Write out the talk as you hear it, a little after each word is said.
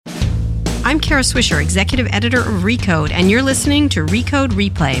I'm Kara Swisher, Executive Editor of Recode, and you're listening to Recode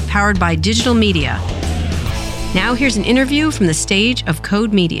Replay, powered by Digital Media. Now here's an interview from the stage of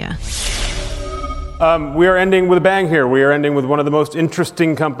Code Media. We are ending with a bang here. We are ending with one of the most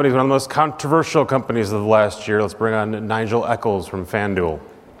interesting companies, one of the most controversial companies of the last year. Let's bring on Nigel Eccles from FanDuel.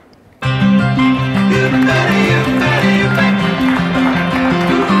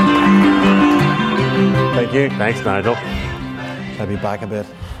 Thank you. Thanks, Nigel. I'll be back a bit.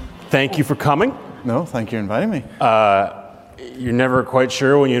 Thank you for coming. No, thank you for inviting me. You're never quite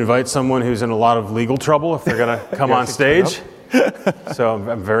sure when you invite someone who's in a lot of legal trouble if they're going to come on stage. So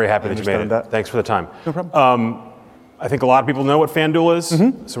I'm very happy that you made it. That. Thanks for the time. No problem. I think a lot of people know what FanDuel is, so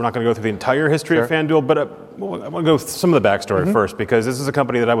we're not going to go through the entire history of FanDuel, but I want to go with some of the backstory first, because this is a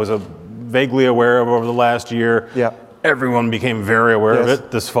company that I was vaguely aware of over the last year. Yeah. Everyone became very aware of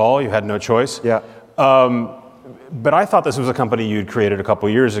it this fall. You had no choice. Yeah. But I thought this was a company you'd created a couple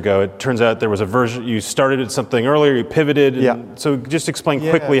years ago. It turns out there was a version, you started at something earlier, you pivoted. So just explain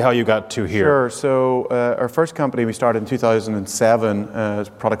quickly how you got to here. Sure. So our first company we started in 2007, a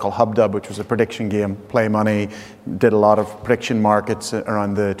product called HubDub, which was a prediction game, play money, did a lot of prediction markets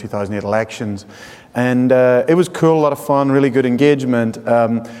around the 2008 elections. And it was cool, a lot of fun, really good engagement.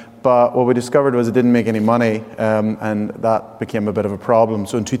 But what we discovered was it didn't make any money, and that became a bit of a problem.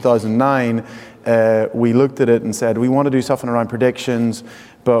 So in 2009, we looked at it and said, we want to do something around predictions,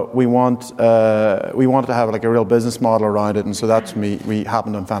 but we want to have like a real business model around it, and so that's we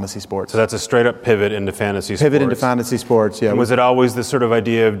happened on fantasy sports. So that's a straight up pivot into fantasy sports. Pivot into fantasy sports, yeah. And was it always this sort of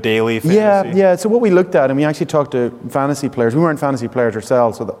idea of daily fantasy? Yeah. So what we looked at, and we actually talked to fantasy players. We weren't fantasy players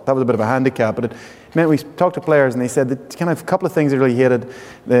ourselves, so that was a bit of a handicap, but it meant we talked to players and they said that kind of a couple of things they really hated.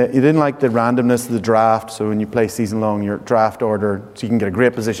 You didn't like the randomness of the draft, so when you play season long, your draft order, so you can get a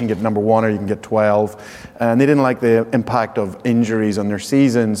great position, get number 1 or you can get 12. And they didn't like the impact of injuries on their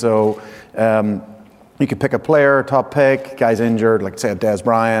season, so you could pick a player, top pick, guy's injured, like say a Des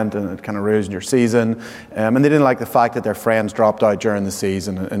Bryant, and it kind of ruins your season. And they didn't like the fact that their friends dropped out during the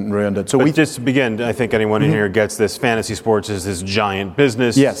season and ruined it. So but just to begin, I think anyone in here gets this. Fantasy sports is this giant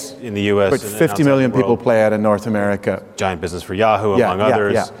business in the U.S. But 50 million people play it in North America. Giant business for Yahoo, among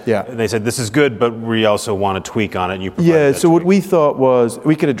others. Yeah. And they said, this is good, but we also want to tweak on it. And you provided so what we thought was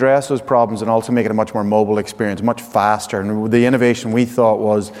we could address those problems and also make it a much more mobile experience, much faster. And the innovation we thought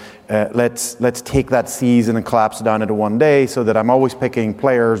was, let's take that season and collapse it down into one day, so that I'm always picking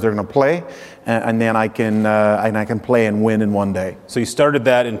players they're going to play, and then I can play and win in one day. So you started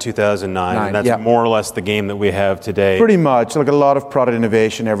that in 2009, and that's more or less the game that we have today. Pretty much, like a lot of product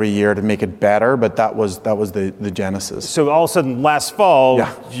innovation every year to make it better, but that was the genesis. So all of a sudden, last fall,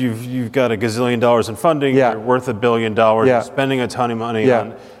 you've got $1 gazillion in funding. You're worth $1 billion. You're spending a ton of money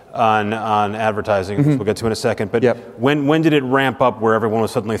on advertising, which we'll get to in a second. But when did it ramp up where everyone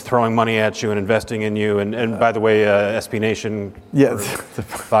was suddenly throwing money at you and investing in you? And by the way, SB Nation,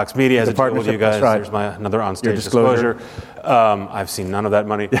 Fox Media has a deal with you guys. Right. There's another onstage disclosure. I've seen none of that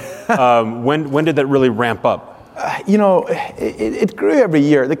money. When did that really ramp up? It grew every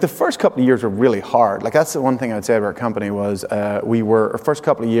year. Like the first couple of years were really hard. Like that's the one thing I would say about our company was our first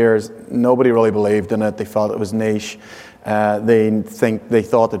couple of years, nobody really believed in it. They felt it was niche. They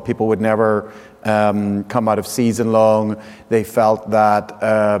thought that people would never come out of season long. They felt that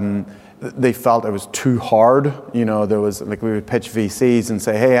it was too hard. There was like we would pitch VCs and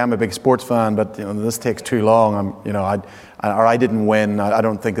say, "Hey, I'm a big sports fan, but this takes too long. I didn't win. I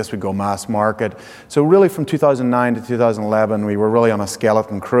don't think this would go mass market." So really, from 2009 to 2011, we were really on a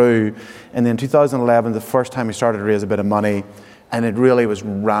skeleton crew, and then 2011, the first time we started to raise a bit of money, and it really was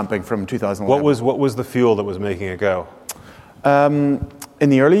ramping from 2011. What was the fuel that was making it go? In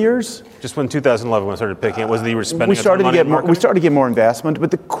the early years, just when 2011 when I started picking it, was that you were spending we started a ton of money we started to get more investment, but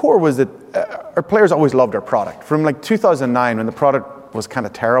the core was that our players always loved our product. From like 2009, when the product was kind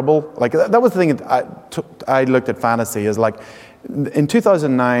of terrible, like that was the thing that I looked at fantasy as like. In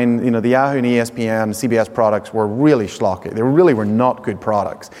 2009, the Yahoo and ESPN, CBS products were really schlocky. They really were not good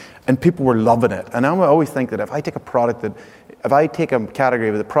products, and people were loving it. And I always think that if I take a category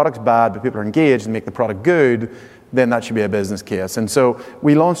where the product's bad but people are engaged and make the product good, then that should be a business case. And so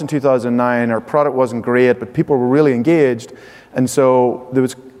we launched in 2009. Our product wasn't great, but people were really engaged. And so there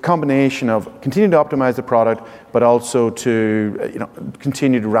was a combination of continuing to optimize the product, but also to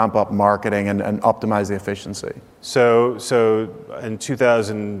continue to ramp up marketing and optimize the efficiency. So in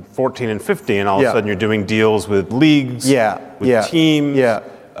 2014 and 15, all of a sudden you're doing deals with leagues, with teams,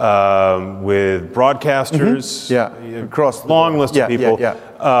 with broadcasters, across long list of people.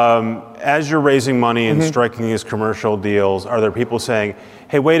 As you're raising money and striking these commercial deals, are there people saying,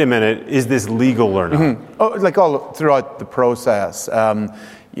 hey, wait a minute, is this legal or not? Like all throughout the process.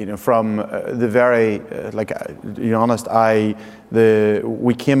 from the very, to be honest,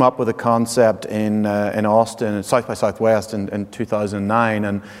 we came up with a concept in Austin, South by Southwest in 2009,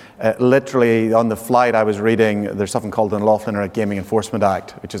 and literally on the flight I was reading, there's something called the Unlawful Internet Gaming Enforcement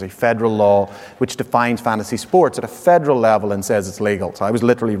Act, which is a federal law which defines fantasy sports at a federal level and says it's legal. So I was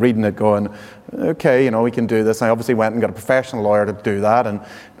literally reading it going, okay, we can do this. And I obviously went and got a professional lawyer to do that, and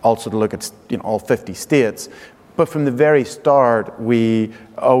also to look at all 50 states. But from the very start, we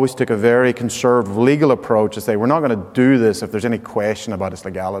always took a very conservative legal approach to say we're not going to do this if there's any question about its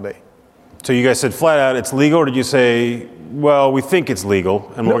legality. So you guys said flat out it's legal, or did you say, well, we think it's legal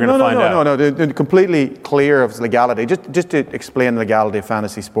and we're going to find out? No, they're completely clear of its legality. Just to explain the legality of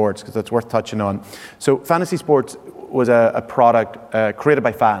fantasy sports, because that's worth touching on. So fantasy sports was a product created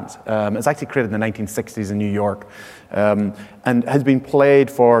by fans. It's actually created in the 1960s in New York. And has been played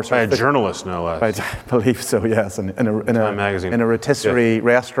for... By a journalist, no less. I believe so, yes. In a rotisserie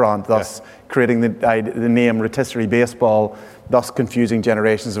restaurant, thus creating the name rotisserie baseball, thus confusing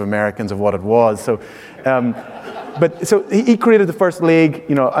generations of Americans of what it was. So, so he created the first league,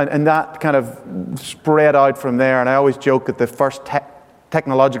 and that kind of spread out from there. And I always joke that the first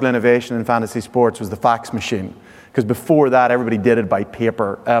technological innovation in fantasy sports was the fax machine, because before that, everybody did it by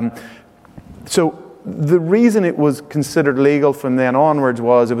paper. So the reason it was considered legal from then onwards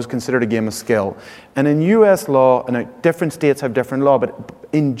was it was considered a game of skill. And in US law, and different states have different law, but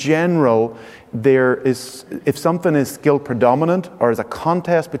in general, if something is skill predominant or is a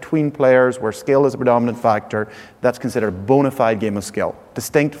contest between players where skill is a predominant factor, that's considered a bona fide game of skill,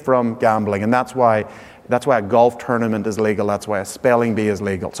 distinct from gambling. And that's why a golf tournament is legal, that's why a spelling bee is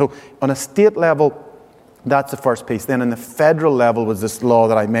legal. So on a state level, that's the first piece. Then in the federal level was this law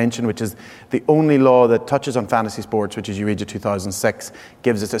that I mentioned, which is the only law that touches on fantasy sports, which is UEJA 2006,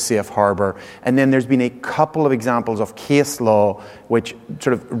 gives us a safe harbor. And then there's been a couple of examples of case law which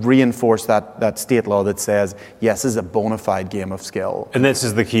sort of reinforce that state law that says, yes, this is a bona fide game of skill. And this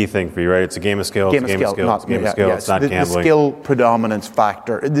is the key thing for you, right? It's a game of skill, it's not gambling. The skill predominance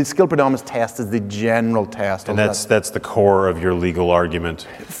factor. The skill predominance test is the general test. And that's the core of your legal argument.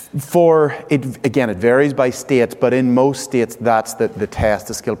 Again, it varies by states, but in most states, that's the test,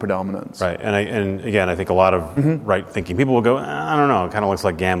 the skill predominance. Right, and again, I think a lot of right-thinking people will go, I don't know, it kind of looks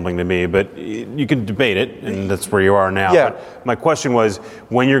like gambling to me, but you can debate it, and that's where you are now. Yeah. But my question was,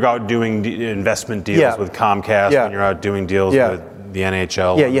 when you're out doing investment deals with Comcast, when you're out doing deals with the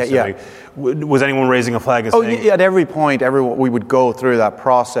NHL, was anyone raising a flag and saying... at every point, we would go through that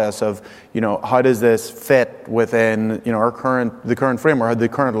process of, how does this fit within, the current framework, the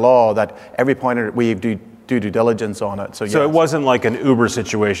current law, that every point we do due diligence on it. So it wasn't like an Uber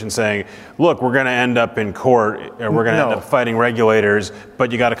situation saying, look, we're going to end up in court, or we're going to end up fighting regulators,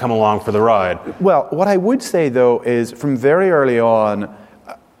 but you got to come along for the ride. Well, what I would say, though, is from very early on,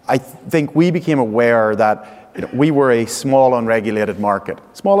 I think we became aware that we were a small, unregulated market.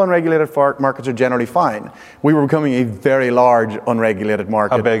 Small, unregulated markets are generally fine. We were becoming a very large, unregulated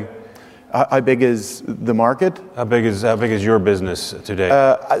market. How big? How big is the market? How big is your business today?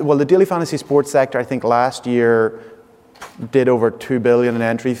 Well, the daily fantasy sports sector, I think last year did over $2 billion in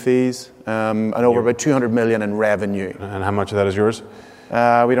entry fees and over about $200 million in revenue. And how much of that is yours?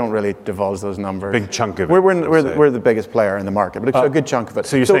 We don't really divulge those numbers. Big chunk of it. We're the biggest player in the market, but it's a good chunk of it.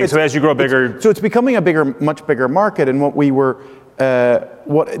 So you're saying, as you grow bigger... So it's becoming a much bigger market, and what we were,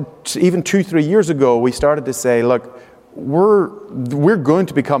 even 2-3 years ago, we started to say, look, we're going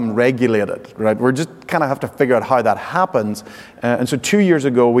to become regulated, right? We're just kind of have to figure out how that happens. And so 2 years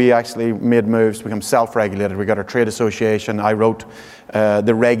ago, we actually made moves to become self-regulated. We got our trade association. I wrote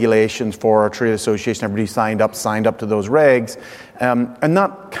the regulations for our trade association. Everybody signed up to those regs. And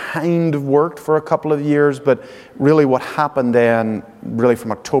that kind of worked for a couple of years, but really what happened then, really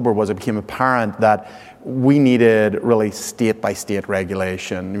from October, was it became apparent that we needed really state-by-state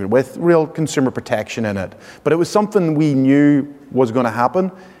regulation with real consumer protection in it. But it was something we knew was going to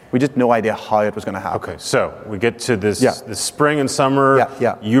happen. We just had no idea how it was going to happen. Okay, so we get to this spring and summer.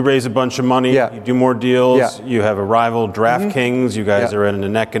 You raise a bunch of money. You do more deals. You have a rival, DraftKings. You guys are in a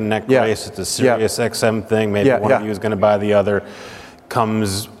neck-and-neck race. It's a Sirius XM thing. Maybe one of you is going to buy the other.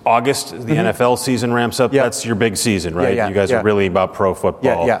 Comes August, the NFL season ramps up. That's your big season, right? You guys are really about pro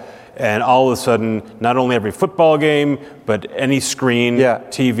football. And all of a sudden, not only every football game, but any screen,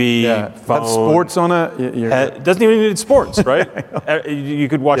 TV, phone. Have sports on it. It doesn't even need sports, right? You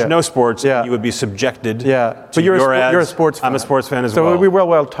could watch no sports, and you would be subjected to your ads. You're a sports fan. I'm a sports fan as well. So we were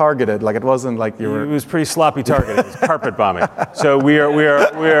well targeted. Like, it wasn't like you were... It was pretty sloppy targeting. It was carpet bombing. So we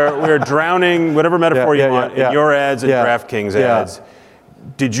are drowning, whatever metaphor you want, in your ads and DraftKings ads.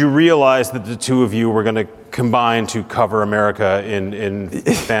 Did you realize that the two of you were going to combine to cover America in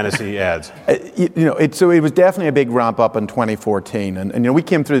fantasy ads? So it was definitely a big ramp up in 2014, and we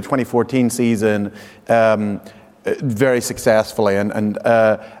came through the 2014 season very successfully, and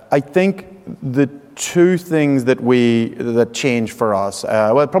I think the two things that changed for us,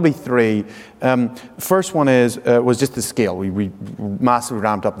 probably three. First one was just the scale. We massively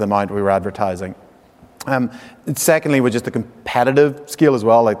ramped up the amount we were advertising. Secondly, was just the competitive scale as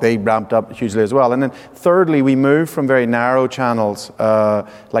well, like they ramped up hugely as well. And then thirdly, we moved from very narrow channels,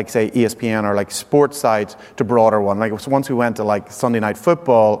 like say ESPN or like sports sites, to broader one. Like once we went to like Sunday Night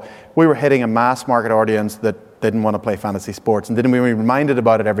Football, we were hitting a mass market audience that didn't want to play fantasy sports and didn't be reminded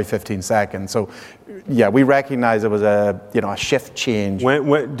about it every 15 seconds. So yeah, we recognized it was a shift change.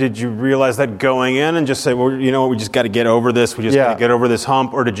 When did you realize that going in and just say, well, you know what, we just got to get over this, we just got to get over this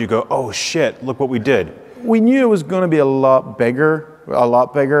hump, or did you go, oh shit, look what we did? We knew it was going to be a lot bigger.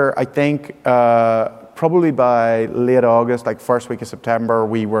 I think probably by late August, like first week of September,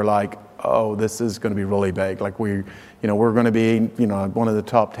 we were like, oh, this is going to be really big. Like we're going to be, one of the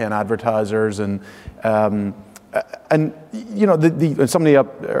top 10 advertisers, and somebody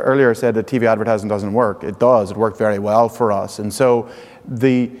up earlier said that TV advertising doesn't work. It does. It worked very well for us. And so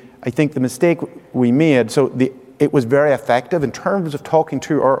I think the mistake we made, it was very effective in terms of talking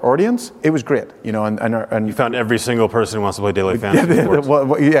to our audience. It was great, and you found every single person who wants to play daily fantasy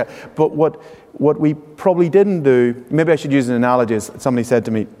sports. Yeah, but what we probably didn't do, maybe I should use an analogy, as somebody said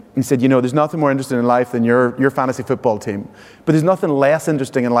to me. He said, there's nothing more interesting in life than your fantasy football team. But there's nothing less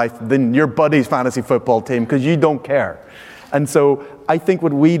interesting in life than your buddy's fantasy football team, because you don't care. And so I think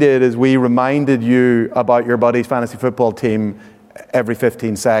what we did is we reminded you about your buddy's fantasy football team every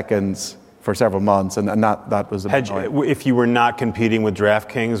 15 seconds for several months, and that was annoying. If you were not competing with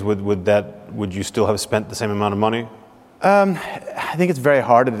DraftKings, would you still have spent the same amount of money? I think it's very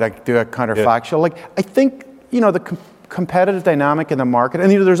hard to do a counterfactual. Yeah. I think the competitive dynamic in the market,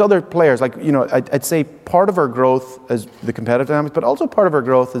 and there's other players. I'd say part of our growth is the competitive dynamic, but also part of our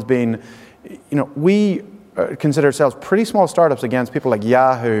growth has been, we consider ourselves pretty small startups against people like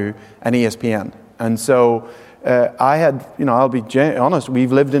Yahoo and ESPN, and so. I'll be honest,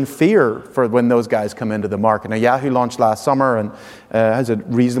 we've lived in fear for when those guys come into the market. Now, Yahoo launched last summer and has a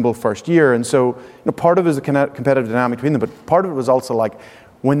reasonable first year. And so, part of it is a competitive dynamic between them, but part of it was also like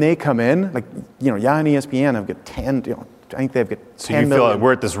when they come in, Yahoo and ESPN have got 10, I think they've got 10 So you feel million. like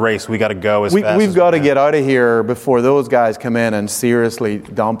we're at this race, we got to go as fast We've got to get out of here before those guys come in and seriously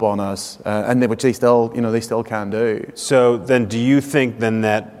dump on us, which they still can do. So then do you think then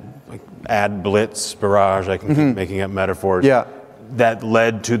that ad blitz, barrage, I can keep making up metaphors, that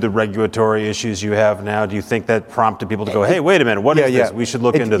led to the regulatory issues you have now? Do you think that prompted people to go, hey, wait a minute, what is this? We should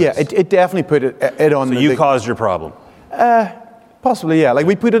look into this. Yeah, it definitely put it on. So you caused your problem? Possibly, yeah.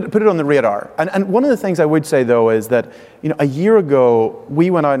 We put it on the radar. And one of the things I would say, though, is that a year ago,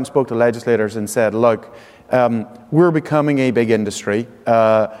 we went out and spoke to legislators and said, look, we're becoming a big industry.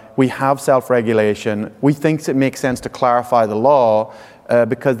 We have self-regulation. We think it makes sense to clarify the law,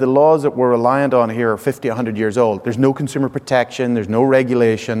 because the laws that we're reliant on here are 50, 100 years old. There's no consumer protection. There's no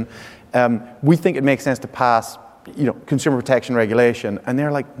regulation. We think it makes sense to pass, consumer protection regulation. And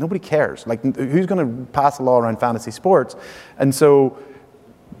they're like, nobody cares. Who's going to pass a law around fantasy sports? And so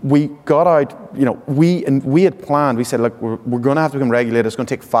we got out, we had planned. We said, look, we're going to have to become regulated. It's going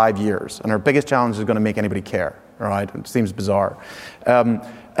to take 5 years. And our biggest challenge is going to make anybody care. All right? It seems bizarre.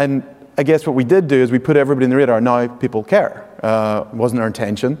 And I guess what we did do is we put everybody in the radar. Now people care. It wasn't our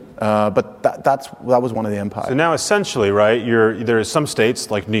intention, but that was one of the impacts. So now essentially, right, there's some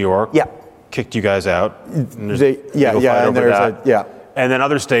states like New York kicked you guys out. And and then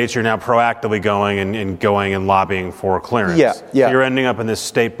other states you're now proactively going and lobbying for clearance. So you're ending up in this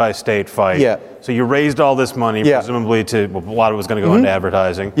state by state fight. So you raised all this money, presumably a lot of it was going to go into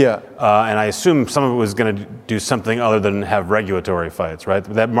advertising. And I assume some of it was going to do something other than have regulatory fights, right?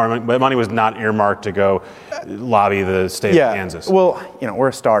 That money was not earmarked to go lobby the state of Kansas. Well, we're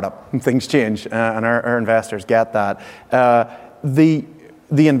a startup and things change, and our investors get that.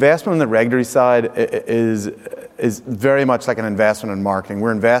 The investment on the regulatory side is very much like an investment in marketing.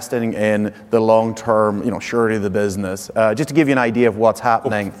 We're investing in the long-term, surety of the business. Just to give you an idea of what's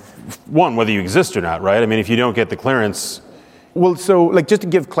happening. One, whether you exist or not, right? I mean, if you don't get the clearance. Well, so just to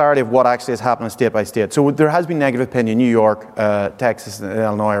give clarity of what actually has happened state by state. So there has been negative opinion. New York, Texas, and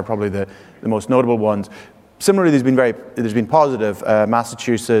Illinois are probably the most notable ones. Similarly, there's been positive.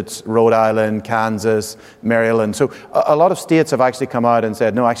 Massachusetts, Rhode Island, Kansas, Maryland. So a lot of states have actually come out and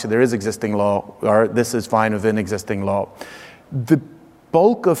said, no, actually there is existing law, or this is fine within existing law. The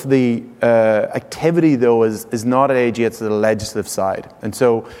bulk of the activity, though, is not at AG, it's at the legislative side. And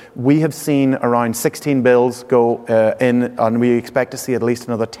so we have seen around 16 bills go in, and we expect to see at least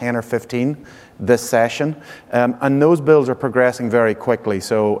another 10 or 15 this session. And those bills are progressing very quickly.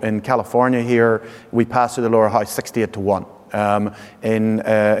 So in California here, we passed through the lower house 68-1.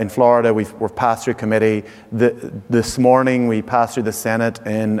 In Florida, we've passed through committee. This morning, we passed through the Senate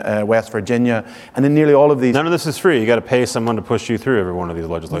in West Virginia, and then nearly all of these. None of this is free. You got to pay someone to push you through every one of these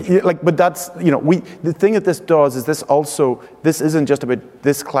legislations. But that's the thing that this does is this isn't just about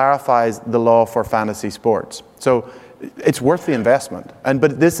this clarifies the law for fantasy sports. So it's worth the investment.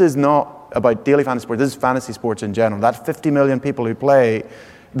 But this is not about daily fantasy sports. This is fantasy sports in general. That 50 million people who play.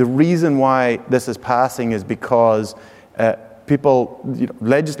 The reason why this is passing is because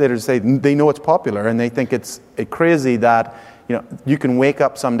legislators say they know it's popular, and they think it's crazy that you can wake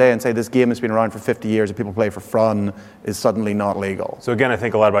up someday and say this game has been around for 50 years and people play for fun is suddenly not legal. So again, I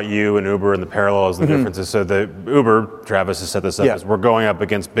think a lot about you and Uber and the parallels and the differences. So the Uber, Travis has set this up as we're going up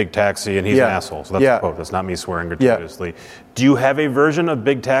against Big Taxi and he's an asshole. So that's a quote. That's not me swearing gratuitously. Do you have a version of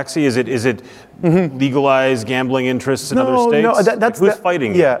Big Taxi? Is it legalized gambling interests in other states? No, who's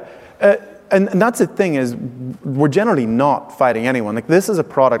fighting? Yeah. And that's the thing is, we're generally not fighting anyone. Like, this is a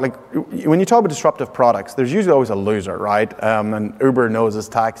product, like, when you talk about disruptive products, there's usually always a loser, right? And Uber knows his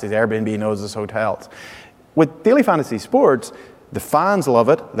taxis, Airbnb knows his hotels. With daily fantasy sports, the fans love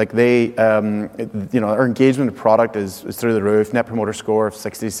it. Like, they, our engagement with the product is through the roof. Net Promoter Score of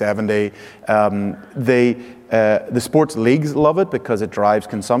 60, 70. The sports leagues love it because it drives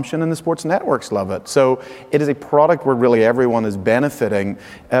consumption, and the sports networks love it. So it is a product where really everyone is benefiting.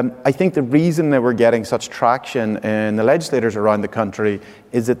 I think the reason that we're getting such traction in the legislators around the country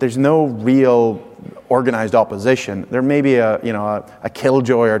is that there's no real organized opposition. There may be a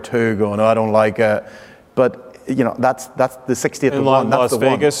killjoy or two going, I don't like it, but that's the 60th in one. Las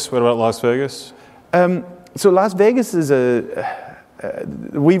Vegas. What about Las Vegas? So Las Vegas is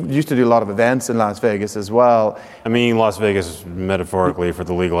we used to do a lot of events in Las Vegas as well. I mean, Las Vegas metaphorically for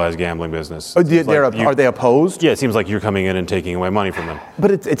the legalized gambling business. Are they opposed? Yeah, it seems like you're coming in and taking away money from them. But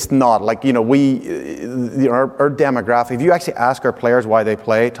it's not. Like, our demographic, if you actually ask our players why they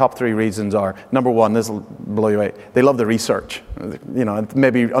play, top 3 reasons are, number 1, this will blow you away, they love the research. It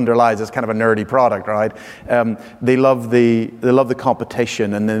maybe underlies it's kind of a nerdy product, right? They love the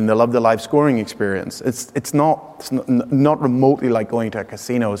competition, and then they love the live scoring experience. It's not remotely like going to a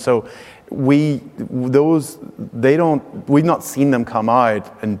casino. So we've not seen them come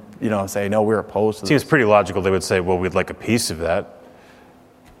out and say, no, we're opposed to this. Seems pretty logical. They would say, well, we'd like a piece of that.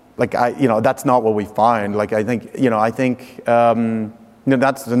 Like, that's not what we find. Like, I think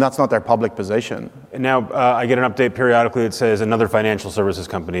that's not their public position. Now, I get an update periodically that says another financial services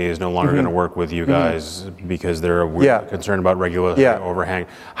company is no longer going to work with you guys because they're concerned about regulatory overhang.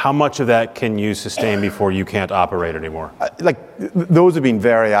 How much of that can you sustain before you can't operate anymore? Those have been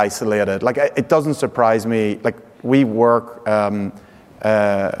very isolated. Like, it doesn't surprise me. Like, we work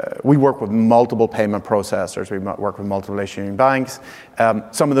with multiple payment processors. We work with multiple issuing banks.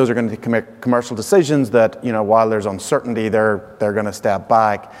 Some of those are going to make commercial decisions that, while there's uncertainty, they're going to step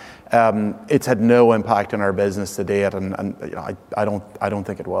back. It's had no impact on our business to date, and I don't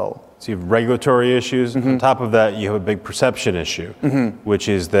think it will. So you have regulatory issues. On top of that, you have a big perception issue, which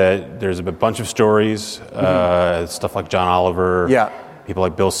is that there's a bunch of stories, stuff like John Oliver. People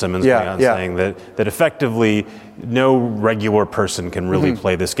like Bill Simmons saying that effectively no regular person can really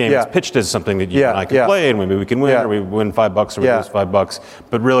play this game. It's pitched as something that you and I can play, and maybe we can win, or we win $5 or we lose $5.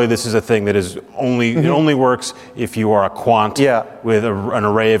 But really, this is a thing that is it only works if you are a quant with an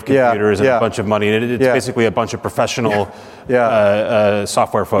array of computers and a bunch of money. And it's basically a bunch of professional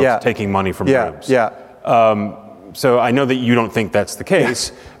software folks taking money from groups. So I know that you don't think that's the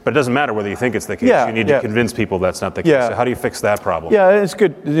case. But it doesn't matter whether you think it's the case. You need to convince people that's not the case. So how do you fix that problem? Yeah, it's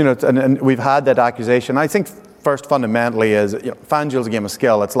good. And we've had that accusation. I think first, fundamentally, is FanDuel's a game of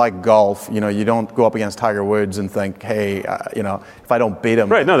skill. It's like golf. You don't go up against Tiger Woods and think, hey, if I don't beat him,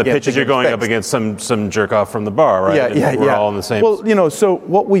 right? No, the pitch is you're going up against some jerk off from the bar, right? We're all in the same. Well, so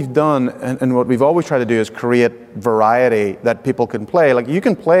what we've done and what we've always tried to do is create variety that people can play. Like, you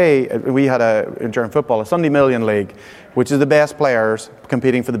can play. We had in German football a Sunday Million League, which is the best players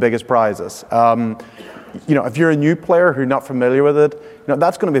competing for the biggest prizes. If you're a new player who's not familiar with it,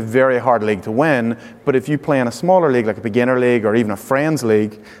 that's going to be a very hard league to win. But if you play in a smaller league, like a beginner league or even a friends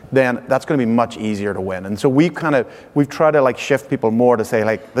league, then that's going to be much easier to win. And so we've tried to shift people more to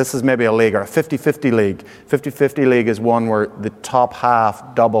say, this is maybe a league or a 50-50 league. 50-50 league is one where the top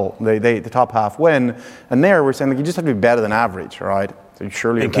half double, the top half win. And there we're saying you just have to be better than average, right? So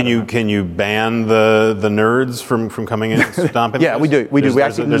surely. And can you ban the nerds from coming in and stomping? Yeah, we do. We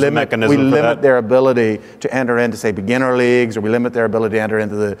actually limit their ability to enter into, say, beginner leagues, or we limit their ability to enter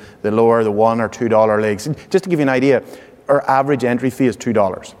into the $1 or $2 leagues. Just to give you an idea, our average entry fee is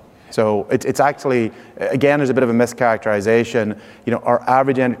 $2. So it's actually, again, there's a bit of a mischaracterization. Our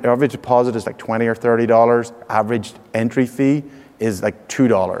average deposit is like $20 or $30. Average entry fee is like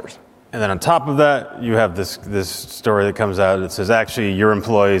 $2. And then on top of that, you have this story that comes out that says actually your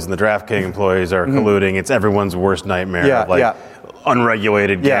employees and the DraftKings employees are colluding. It's everyone's worst nightmare of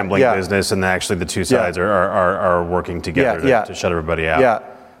unregulated gambling business, and actually the two sides are working together to shut everybody out. Yeah.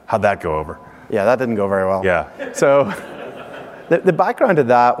 How'd that go over? Yeah, that didn't go very well. Yeah. So the background to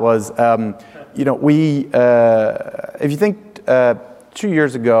that was, we, if you think 2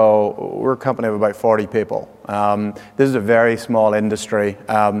 years ago, we're a company of about 40 people. This is a very small industry.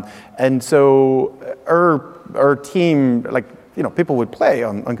 And so our team, people would play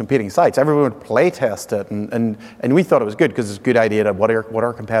on competing sites. Everyone would play test it. And we thought it was good because it's a good idea to what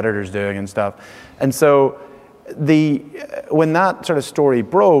our competitors doing and stuff. And so when that sort of story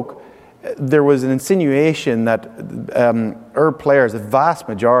broke, there was an insinuation that our players, the vast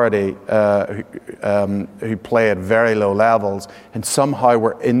majority who play at very low levels, and somehow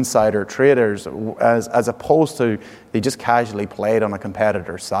were insider traders, as opposed to they just casually played on a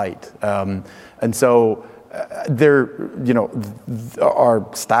competitor site. And so our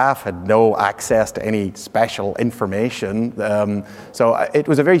staff had no access to any special information. So it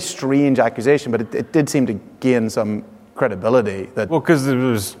was a very strange accusation, but it did seem to gain some credibility. Because it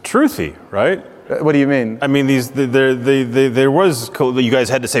was truthy, right? What do you mean? I mean, there was, you guys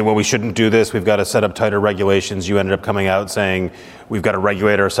had to say, well, we shouldn't do this. We've got to set up tighter regulations. You ended up coming out saying we've got to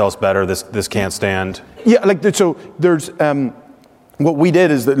regulate ourselves better. This can't stand. Yeah, so there's. What we did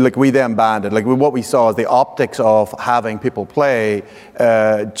is that, we then banned it. What we saw is the optics of having people play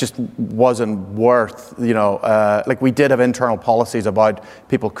just wasn't worth, we did have internal policies about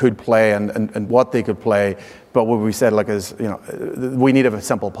people could play and what they could play. But what we said, is, we need a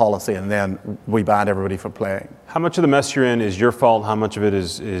simple policy, and then we banned everybody from playing. How much of the mess you're in is your fault? How much of it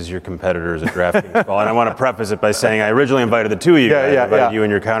is your competitors at DraftKings' fault? And I want to preface it by saying I originally invited the two of you guys. I invited you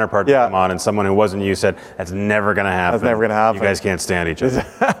and your counterpart to come on, and someone who wasn't you said, that's never going to happen. That's never going to happen. You guys can't stand each other.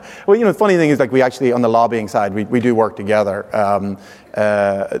 Well, the funny thing is, we actually, on the lobbying side, we do work together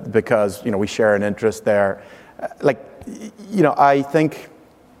because, we share an interest there. I think...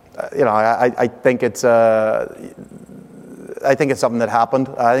 I think it's something that happened.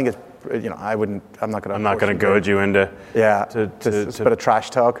 I think it's, I'm not going to goad you into. Yeah. To a bit of trash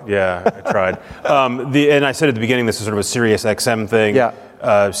talk. Yeah, I tried. And I said at the beginning, this is sort of a Sirius XM thing.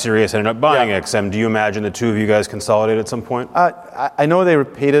 Yeah. Sirius ended up buying XM. Do you imagine the two of you guys consolidate at some point? I know they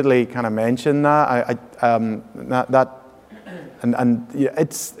repeatedly kind of mentioned that. And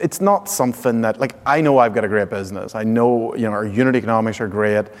it's not something that, I know I've got a great business. I know, our unit economics are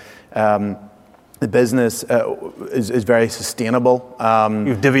great. The business is very sustainable.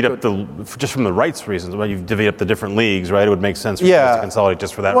 You've divvied up just from the rights reasons, right? You've divvied up the different leagues, right? It would make sense for you guys to consolidate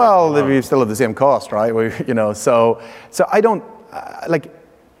just for that. Well, we still have the same cost, right? So I don't,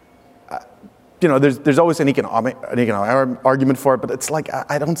 there's always an economic argument for it, but it's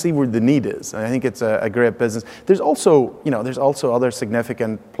I don't see where the need is. I think it's a great business. There's also other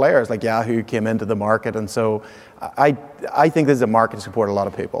significant players like Yahoo came into the market, and so I think this is a market to support a lot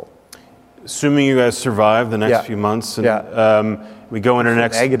of people. Assuming you guys survive the next few months, and we go into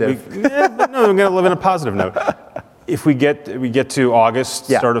next negative. But no, we're going to live in a positive note. If we get to August,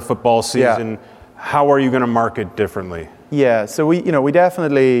 start of football season, how are you going to market differently? Yeah, so we're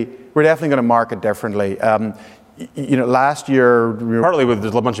definitely going to market differently. Last year, partly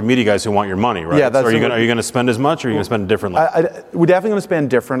there's a bunch of media guys who want your money, right? Yeah, so are you going to spend as much, or are you going to spend it differently? We're definitely going to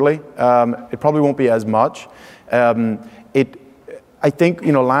spend differently. It probably won't be as much. I think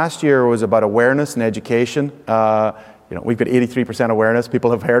last year was about awareness and education. We've got 83% awareness.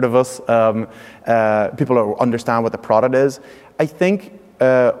 People have heard of us. People understand what the product is. I think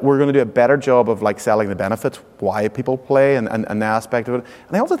we're going to do a better job of selling the benefits, why people play, and the aspect of it.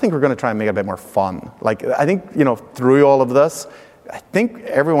 And I also think we're going to try and make it a bit more fun. I think through all of this, I think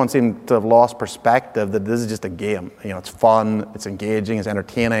everyone seemed to have lost perspective that this is just a game. It's fun, it's engaging, it's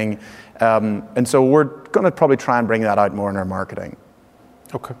entertaining, and so we're going to probably try and bring that out more in our marketing.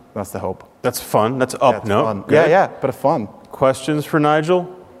 Okay, that's the hope. That's fun. That's up. No, bit of fun. Questions for Nigel?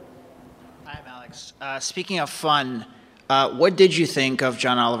 Hi, Alex. Speaking of fun. What did you think of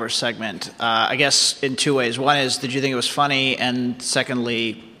John Oliver's segment? I guess in two ways. One is, did you think it was funny? And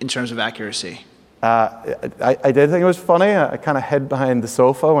secondly, in terms of accuracy? I did think it was funny. I kind of hid behind the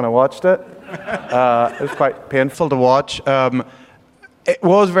sofa when I watched it. It was quite painful to watch. It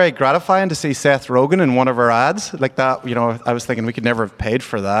was very gratifying to see Seth Rogen in one of our ads like that. I was thinking we could never have paid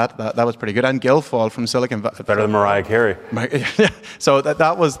for that. That was pretty good. And Guilford from Silicon Valley. Better than Mariah Carey. So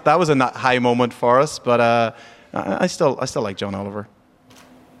that was a high moment for us. But I still like John Oliver.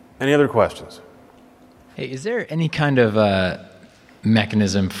 Any other questions? Hey, is there any kind of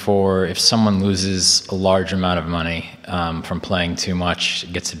mechanism for if someone loses a large amount of money from playing too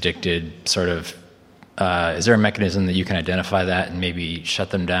much, gets addicted, sort of, is there a mechanism that you can identify that and maybe shut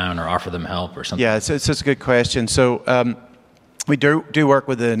them down or offer them help or something? Yeah, it's a good question. So we do work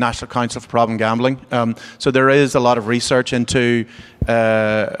with the National Council for Problem Gambling. So there is a lot of research into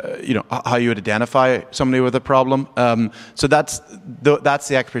how you would identify somebody with a problem. So that's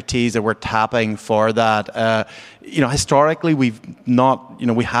the expertise that we're tapping for that. Historically, we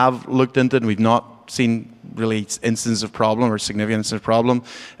have looked into it and we've not seen really instances of problem or significant instances of problem.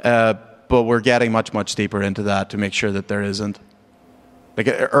 But we're getting much, much deeper into that to make sure that there isn't. Like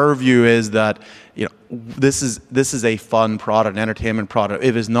our view is that this is a fun product, an entertainment product.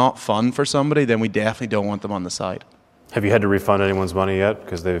 If it's not fun for somebody, then we definitely don't want them on the side. Have you had to refund anyone's money yet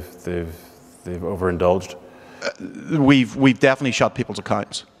because they've overindulged? We've definitely shut people's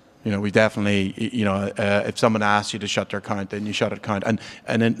accounts. We definitely if someone asks you to shut their account, then you shut an account.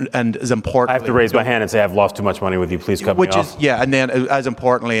 And as important, I have to raise my hand and say I've lost too much money with you. Please cut me off. And then as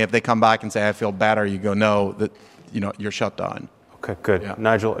importantly, if they come back and say I feel better, you go no, that you're shut down. Okay, good. Yeah.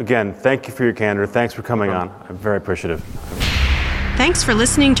 Nigel, again, thank you for your candor. Thanks for coming on. I'm very appreciative. Thanks for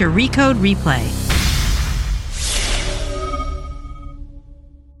listening to Recode Replay.